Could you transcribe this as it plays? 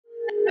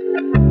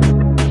What's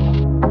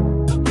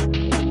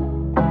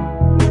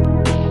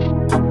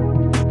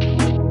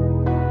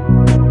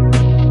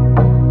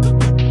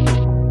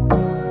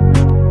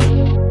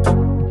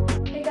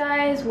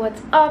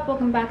up?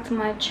 Welcome back to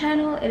my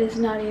channel. It is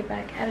Nadia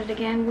back at it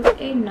again with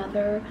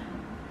another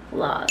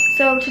vlog.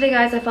 So today,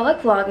 guys, I felt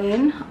like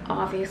vlogging,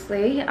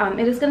 obviously.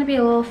 It is going to be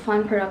a little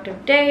fun,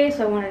 productive day,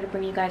 so I wanted to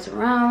bring you guys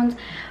around.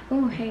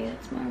 Oh, hey,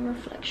 that's my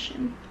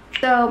reflection.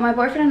 So my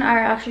boyfriend and I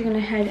are actually going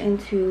to head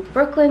into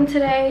Brooklyn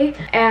today,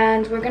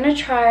 and we're going to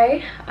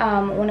try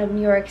one of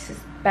New York's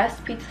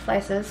best pizza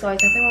slices. So I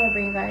definitely want to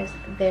bring you guys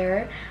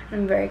there,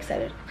 and I'm very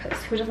excited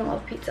because who doesn't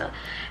love pizza?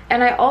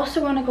 And I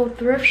also want to go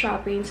thrift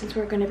shopping since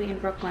we're going to be in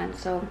Brooklyn,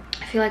 so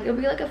I feel like it'll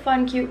be like a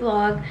fun, cute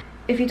vlog.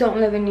 If you don't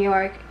live in New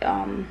York,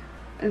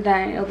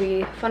 then it'll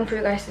be fun for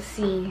you guys to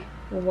see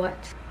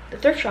what the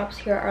thrift shops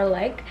here are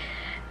like.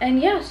 And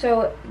yeah,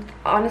 so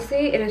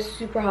honestly, it is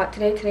super hot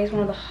today. Today's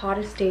one of the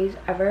hottest days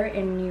ever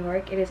in New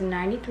York. It is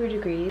 93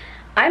 degrees.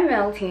 I'm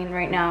melting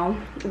right now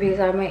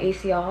because I have my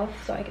AC off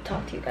so I can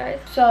talk to you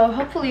guys. So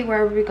hopefully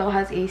wherever we go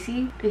has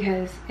AC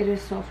because it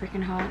is so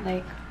freaking hot.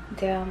 Like,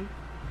 damn,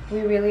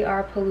 we really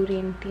are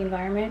polluting the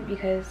environment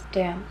because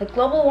damn, like,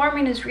 global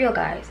warming is real,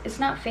 guys. It's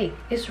not fake,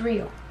 it's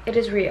real. It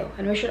is real,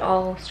 and we should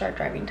all start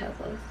driving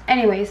Teslas.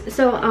 Anyways,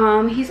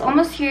 so he's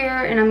almost here,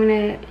 and I'm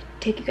gonna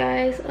take you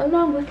guys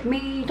along with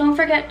me. Don't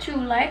forget to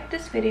like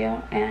this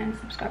video and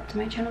subscribe to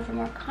my channel for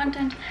more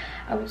content.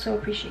 I would so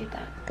appreciate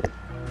that.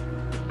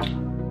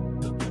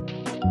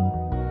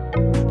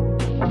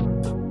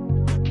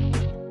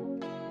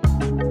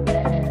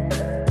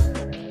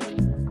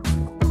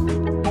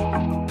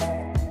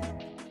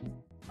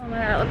 Oh my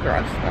god, I look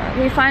gross.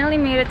 We finally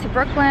made it to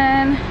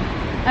Brooklyn.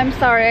 I'm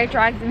sorry, I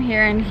dragged him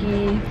here and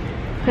he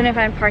couldn't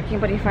find parking,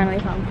 but he finally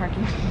found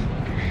parking.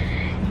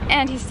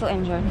 And he's still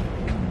injured.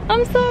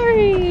 I'm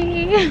sorry.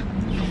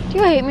 Do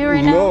you hate me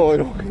right now? No, I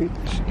don't hate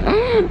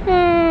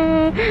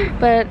you.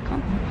 But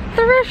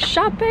thrift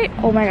shopping.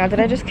 Oh my god, did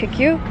I just kick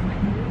you?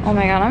 Oh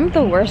my god, I'm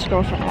the worst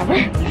girlfriend ever.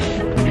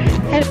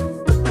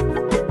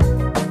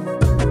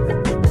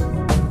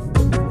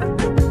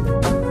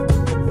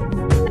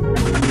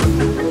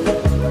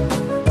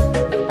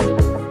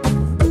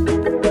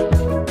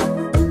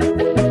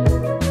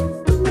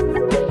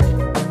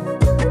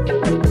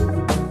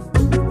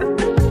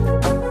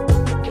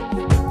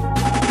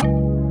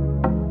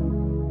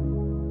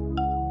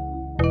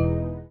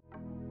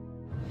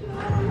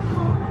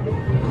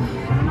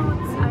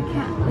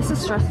 This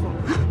is stressful.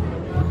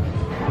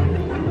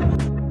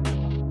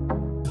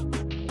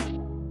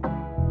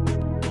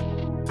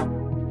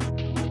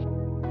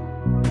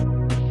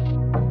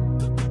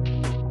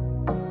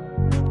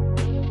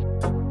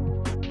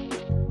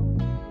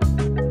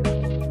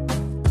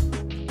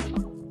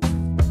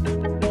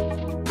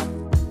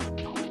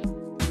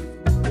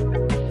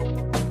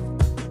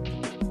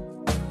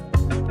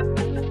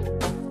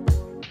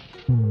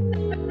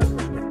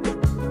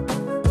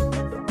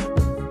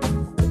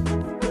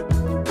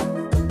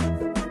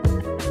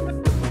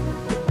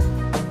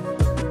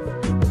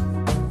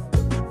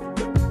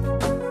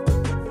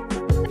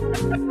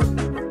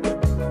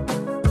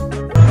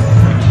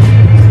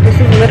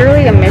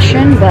 Literally a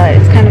mission, but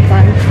it's kind of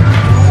fun.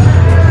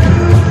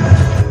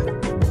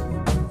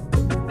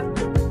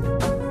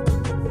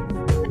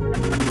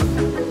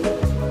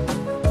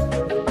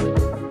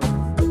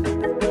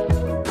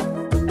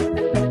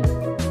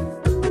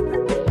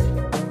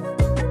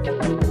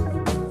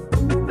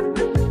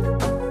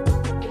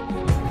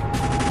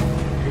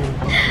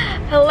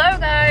 Hello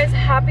guys,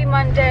 happy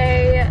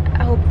Monday.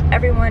 I hope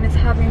everyone is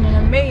having an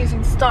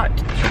amazing start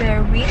to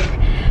their week.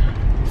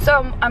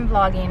 So I'm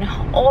vlogging,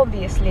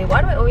 obviously.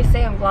 Why do I always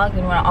say I'm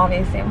vlogging when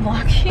obviously I'm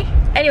vlogging?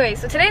 Anyway,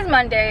 so today's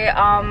Monday.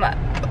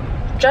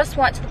 Just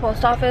went to the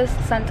post office,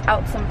 sent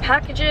out some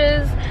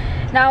packages.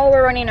 Now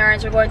we're running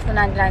errands. We're going to the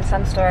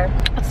 99-cent store.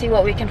 Let's see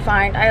what we can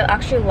find. I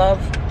actually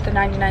love the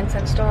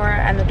 99-cent store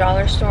and the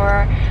dollar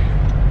store.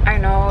 I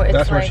know it's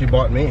That's where she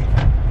bought me.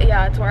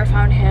 Yeah, it's where I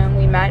found him.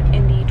 We met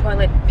in the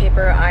toilet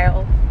paper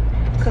aisle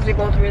because we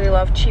both really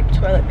love cheap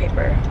toilet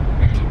paper.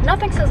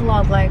 Nothing says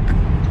love like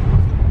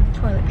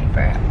toilet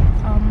paper.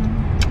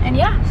 And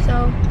yeah,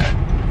 so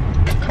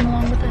come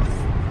along with us.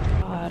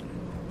 God,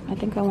 I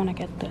think I want to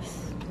get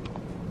this.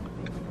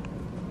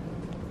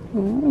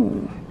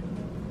 Ooh.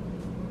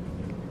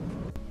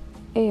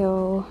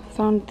 Ayo,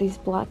 found these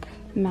black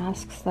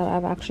masks that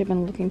I've actually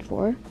been looking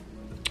for.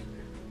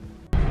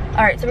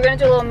 Alright, so we're gonna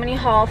do a little mini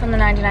haul from the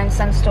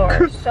 99-cent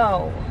store.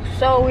 so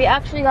we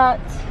actually got,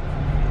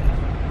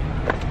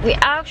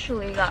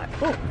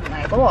 oh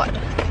my god,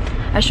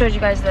 I showed you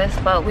guys this,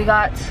 but we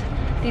got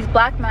these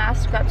black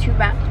masks. We got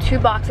two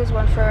boxes,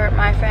 one for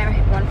my fam,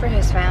 one for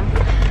his fam.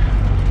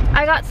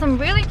 I got some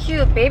really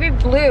cute baby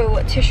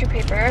blue tissue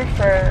paper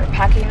for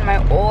packing my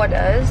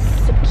orders.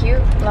 Super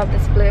cute, love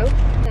this blue.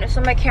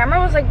 So my camera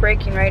was like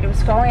breaking, right? It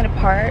was falling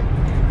apart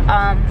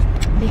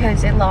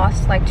because it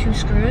lost like 2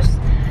 screws.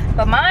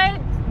 But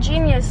my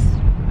genius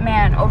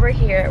man over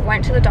here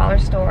went to the dollar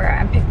store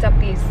and picked up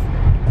these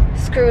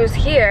screws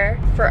here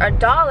for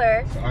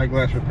 $1. It's an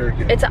eyeglass repair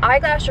kit. It's an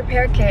eyeglass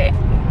repair kit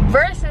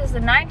versus the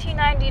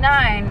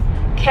 $19.99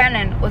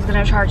 Canon was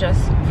gonna charge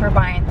us for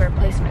buying the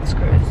replacement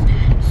screws.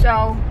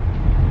 So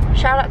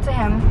shout out to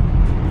him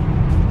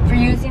for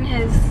using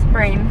his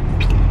brain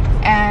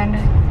and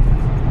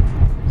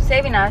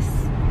saving us.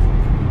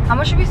 How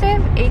much did we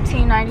save?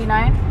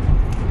 $18.99?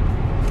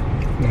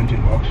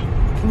 19 bucks.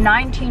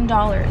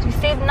 $19. We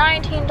saved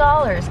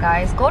 $19,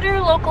 guys. Go to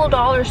your local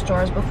dollar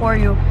stores before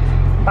you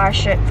buy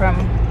shit from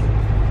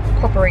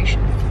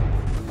corporations.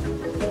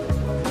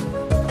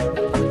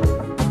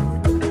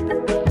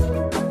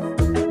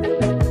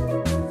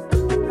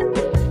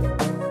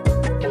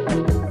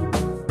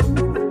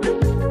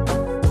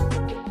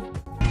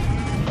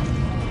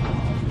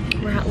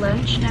 We're at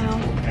lunch now.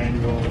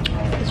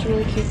 This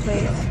really cute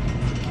place.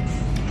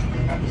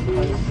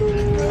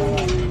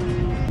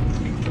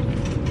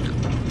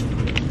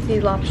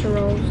 These lobster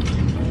rolls.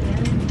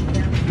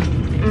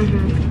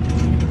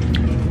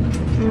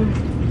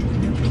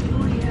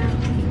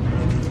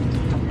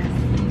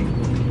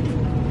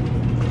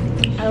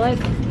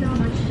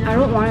 I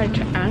don't want it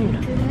to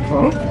end.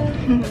 Huh?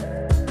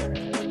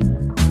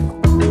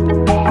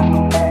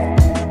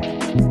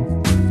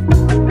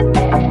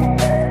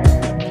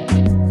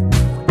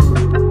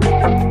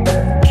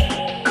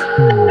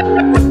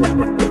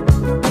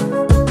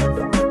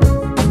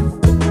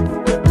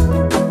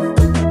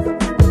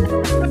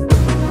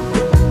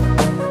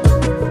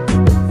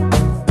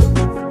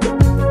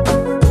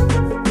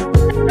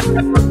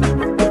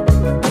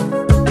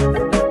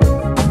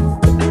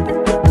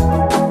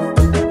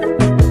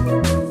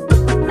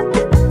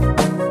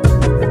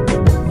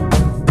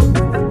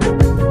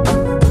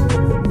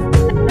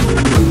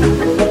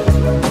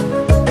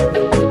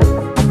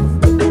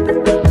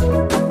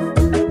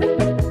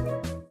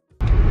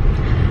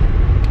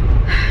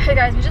 Hey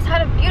guys, we just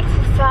had a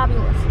beautiful,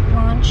 fabulous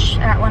lunch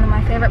at one of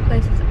my favorite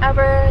places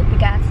ever, the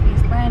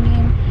Gatsby's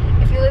Landing.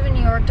 If you live in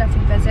New York,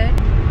 definitely visit.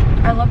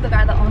 I love the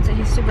guy that owns it,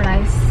 he's super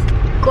nice.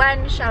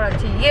 Glenn, shout out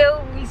to you.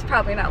 He's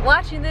probably not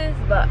watching this,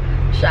 but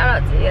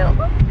shout out to you.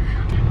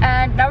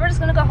 And now we're just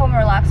gonna go home and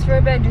relax for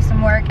a bit, do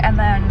some work, and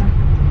then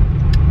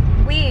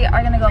we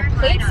are gonna go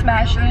plate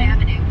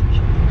smashing.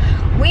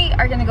 We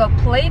are gonna go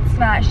plate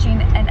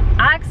smashing and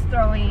axe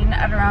throwing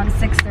at around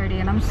 6:30,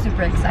 and I'm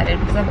super excited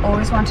because I've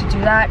always wanted to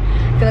do that.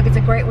 I feel like it's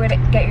a great way to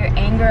get your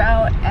anger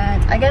out,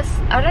 and I guess,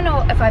 I don't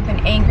know if I've been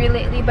angry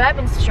lately, but I've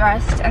been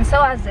stressed, and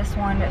so has this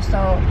one,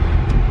 so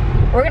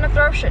we're gonna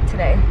throw shit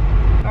today.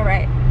 All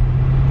right.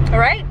 All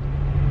right?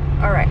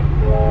 All right.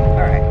 All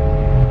right.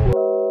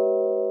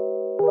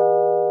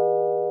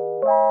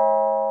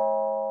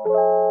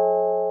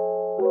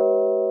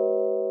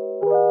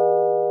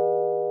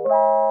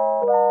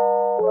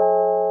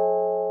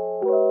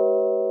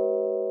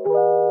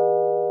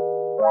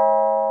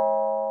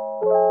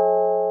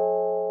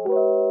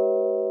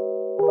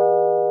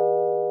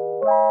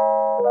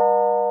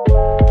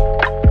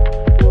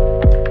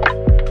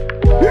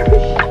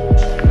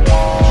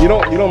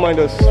 You don't mind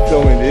us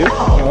filming, do you?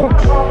 No?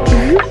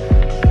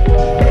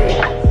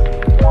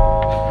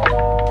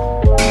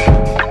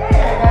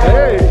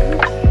 Hey,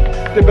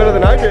 did better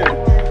than I did.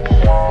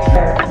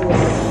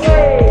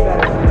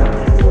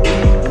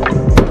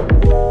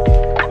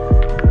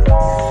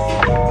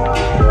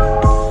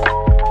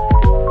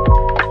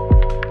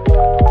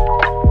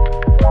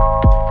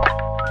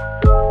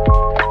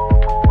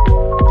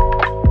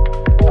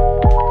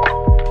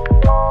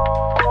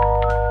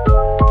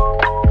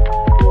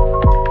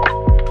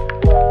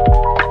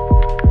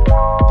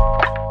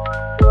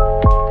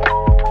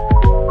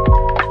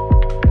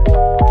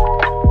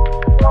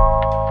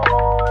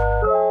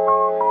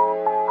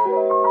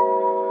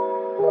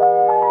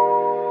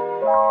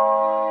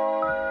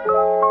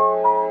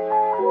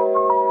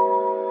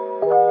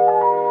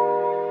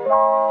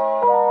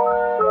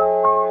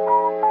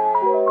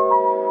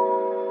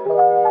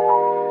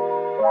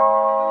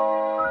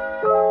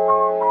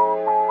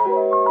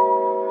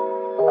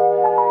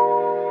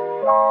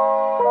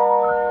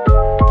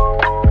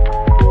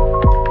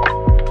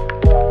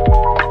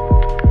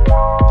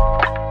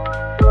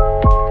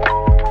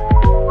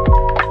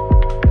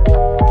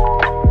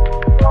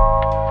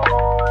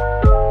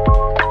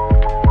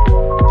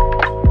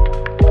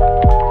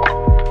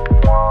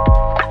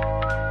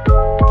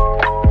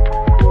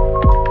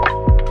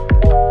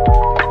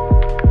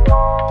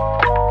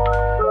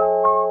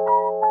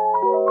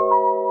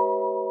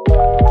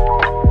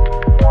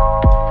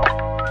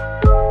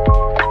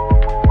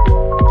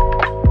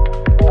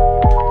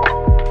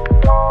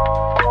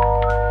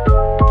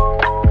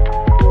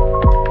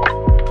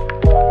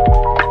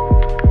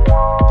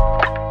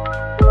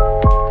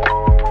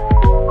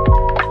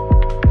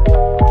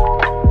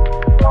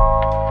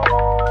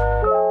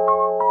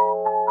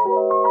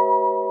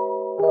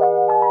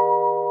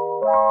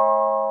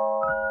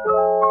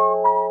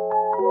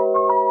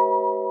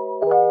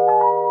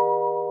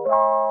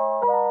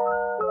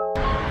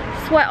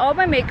 Sweat all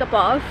my makeup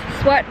off,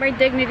 sweat my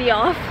dignity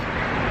off.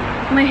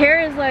 My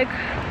hair is like,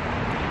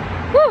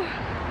 whew.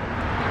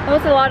 That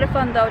was a lot of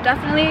fun though.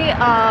 Definitely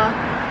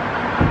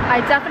I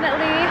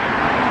definitely,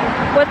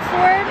 what's the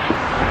word?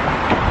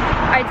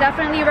 I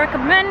definitely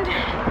recommend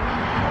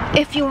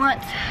if you want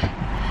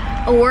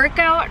a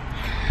workout.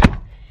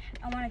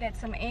 I want to get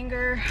some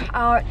anger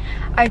out.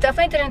 I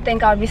definitely didn't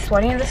think I'd be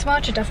sweating this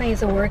much. It definitely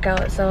is a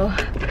workout, so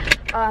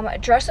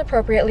dress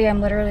appropriately.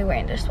 I'm literally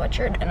wearing this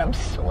sweatshirt and I'm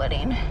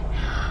sweating.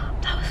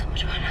 That was so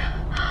much fun.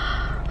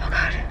 Oh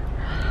god,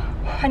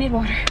 I need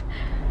water.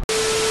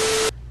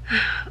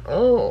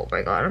 Oh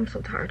my god, I'm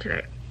so tired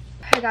today.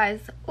 Hey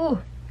guys, ooh,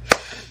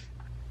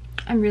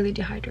 I'm really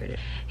dehydrated.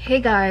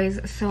 Hey guys,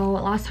 so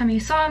last time you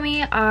saw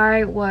me,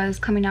 I was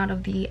coming out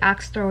of the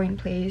axe throwing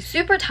place,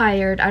 super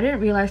tired. I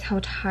didn't realize how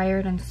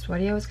tired and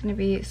sweaty I was gonna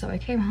be, so I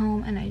came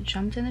home and I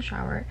jumped in the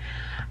shower,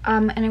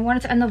 and I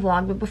wanted to end the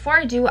vlog. But before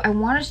I do, I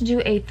wanted to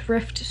do a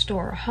thrift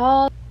store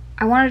haul.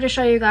 I wanted to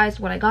show you guys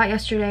what I got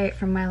yesterday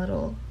from my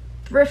little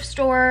thrift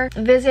store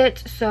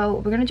visit, so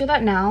we're gonna do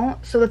that now.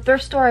 So the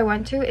thrift store I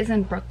went to is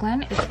in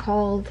Brooklyn. It's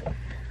called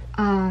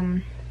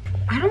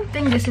I don't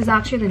think this is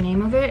actually the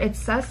name of it. It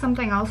says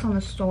something else on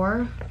the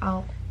store.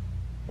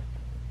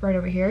 Right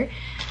over here.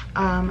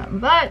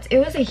 But it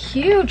was a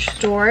huge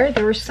store.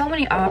 There were so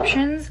many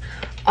options.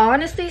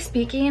 Honestly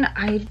speaking,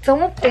 I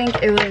don't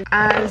think it was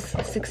as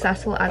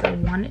successful as I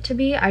want it to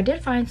be. I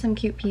did find some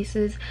cute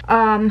pieces,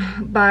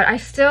 but I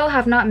still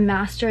have not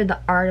mastered the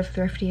art of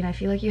thrifting. I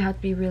feel like you have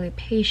to be really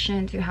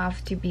patient. You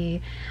have to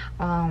be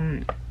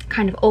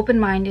kind of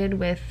open-minded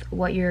with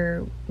what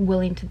you're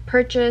willing to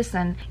purchase,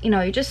 and you know,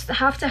 you just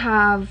have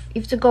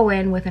to go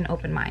in with an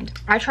open mind.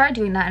 I tried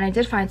doing that and I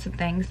did find some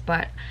things,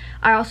 but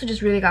I also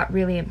just really got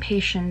really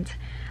impatient,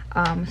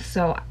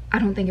 so I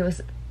don't think it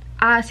was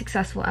as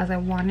successful as I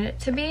wanted it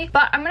to be.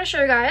 But I'm gonna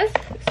show you guys,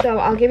 so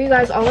I'll give you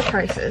guys all the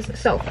prices.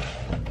 So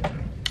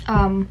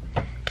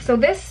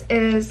this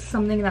is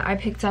something that I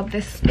picked up.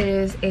 This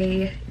is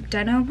a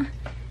denim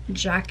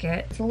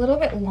jacket. It's a little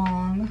bit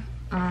long.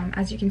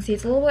 As you can see,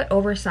 it's a little bit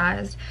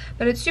oversized,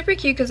 but it's super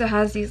cute because it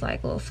has these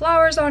like little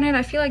flowers on it.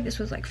 I feel like this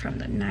was like from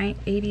the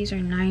 80s or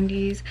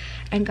 90s.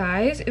 And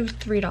guys, it was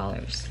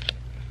 $3.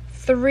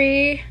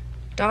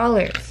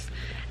 $3.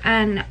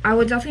 And I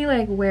would definitely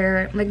like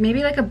wear like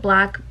maybe like a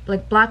black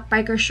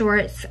biker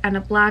shorts and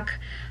a black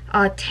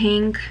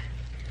tank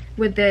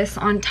with this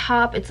on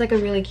top. It's like a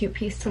really cute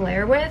piece to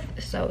layer with,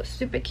 so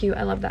super cute.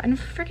 I love that. And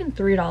freaking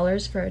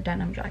 $3 for a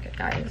denim jacket,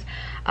 guys.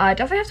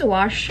 Definitely have to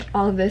wash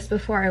all of this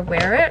before I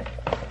wear it.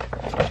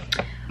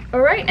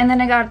 All right, and then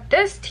I got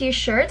this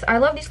t-shirt. I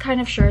love these kind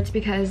of shirts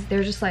because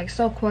they're just like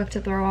so quick to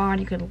throw on.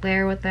 You could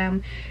layer with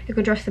them, you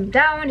could dress them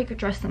down, you could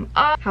dress them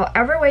up,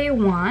 however way you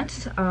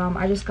want.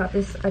 I just got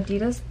this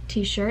Adidas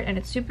t-shirt and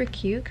it's super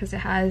cute because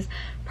it has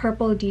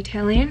purple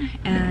detailing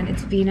and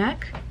it's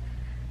v-neck.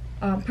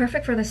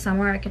 Perfect for the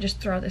summer. I could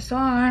just throw this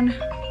on.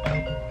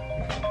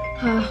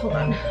 Hold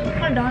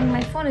on,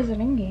 my phone is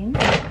ringing.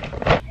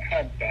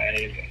 Hi,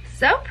 babe.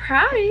 So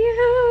proud of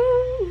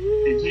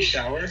you. Did you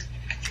shower?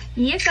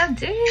 Yes, I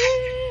did.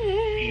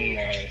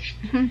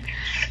 Nice.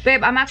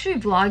 Babe, I'm actually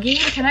vlogging.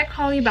 Can I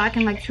call you back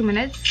in like 2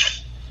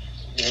 minutes?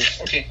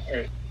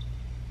 Okay,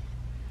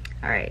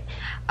 all right.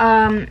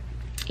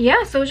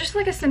 Yeah, so just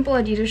like a simple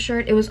Adidas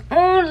shirt. It was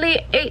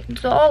only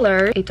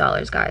 $8.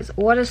 $8, guys.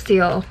 What a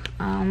steal.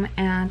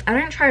 And I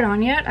didn't try it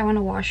on yet. I want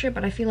to wash it,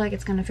 but I feel like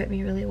it's gonna fit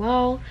me really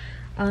well.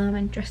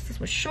 And dress this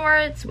with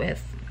shorts,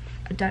 with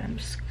a denim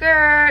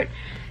skirt.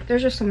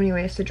 There's just so many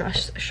ways to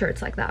dress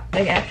shirts like that.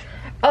 Again,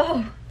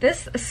 oh,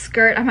 this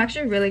skirt I'm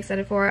actually really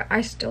excited for.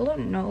 I still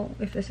don't know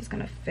if this is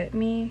gonna fit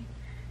me.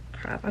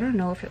 Crap, I don't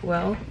know if it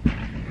will.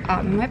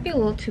 It might be a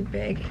little too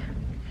big.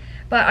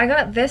 But I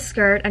got this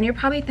skirt, and you're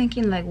probably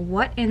thinking like,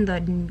 what in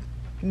the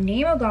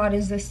name of God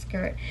is this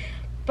skirt?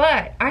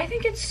 But I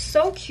think it's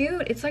so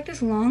cute. It's like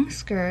this long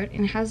skirt,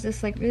 and it has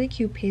this like really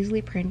cute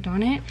paisley print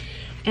on it.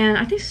 And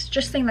I think it's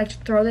just thing like to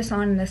throw this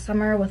on in the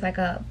summer with like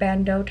a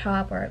bandeau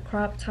top or a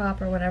crop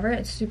top or whatever.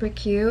 It's super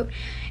cute.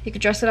 You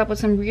could dress it up with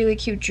some really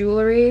cute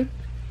jewelry.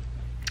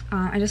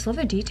 I just love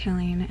the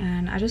detailing,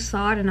 and I just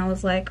saw it and I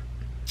was like,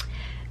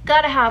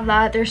 gotta have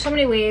that. There's so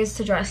many ways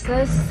to dress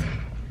this.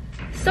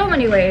 So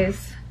many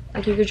ways.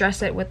 Like you could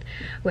dress it with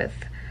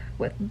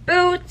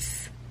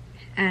boots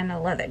and a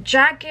leather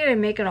jacket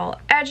and make it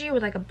all edgy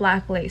with like a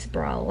black lace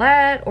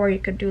bralette, or you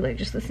could do like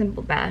just a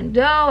simple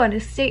bandeau and a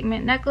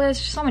statement necklace.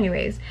 So many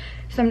ways.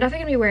 So I'm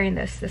definitely gonna be wearing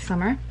this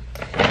summer.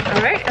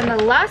 All right, and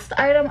the last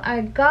item I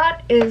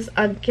got is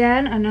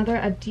again another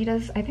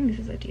Adidas. I think this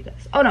is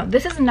Adidas. Oh no,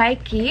 this is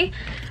Nike.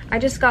 I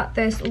just got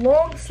this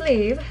long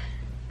sleeve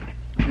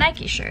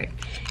Nike shirt.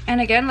 And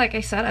again, like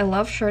I said, I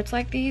love shirts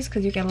like these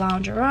because you can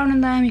lounge around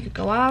in them, you could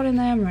go out in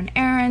them, run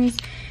errands,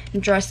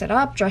 dress it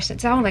up, dress it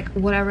down, like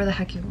whatever the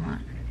heck you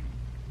want.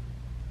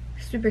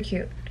 Super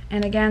cute.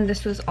 And again,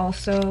 this was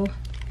also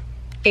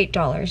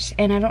 $8.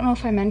 And I don't know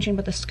if I mentioned,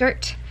 but the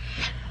skirt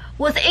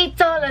was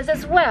 $8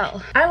 as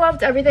well. I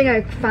loved everything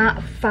I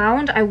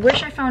found. I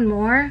wish I found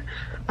more.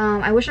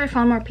 I wish I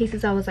found more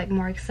pieces I was like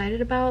more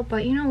excited about,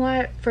 but you know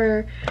what,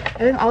 for I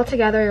think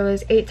altogether it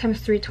was 8 times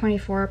 3,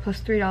 24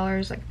 plus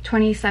 $3, like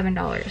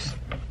 $27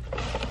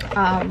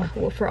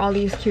 for all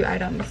these cute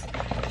items.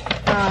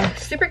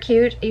 super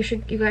cute.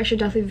 You guys should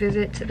definitely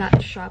visit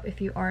that shop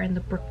if you are in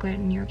the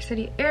Brooklyn, New York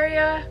City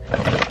area.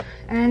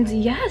 And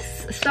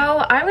yes,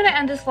 so I'm gonna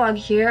end this vlog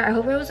here. I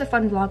hope it was a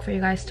fun vlog for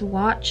you guys to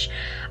watch.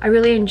 I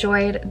really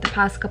enjoyed the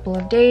past couple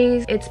of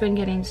days. It's been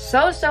getting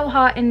so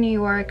hot in New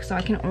York, so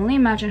I can only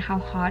imagine how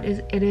hot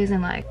it is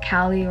in like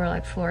Cali or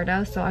like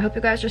Florida. So I hope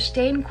you guys are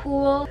staying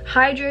cool,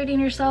 hydrating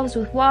yourselves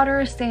with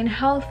water, staying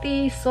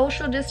healthy,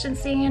 social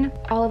distancing,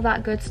 all of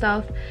that good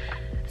stuff.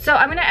 So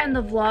I'm gonna end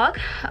the vlog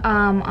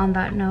on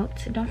that note.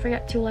 Don't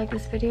forget to like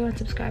this video and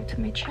subscribe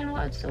to my channel.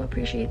 I'd so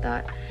appreciate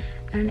that.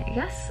 And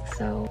yes,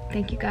 so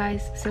thank you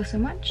guys so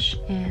much,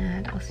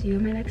 and I'll see you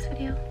in my next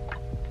video.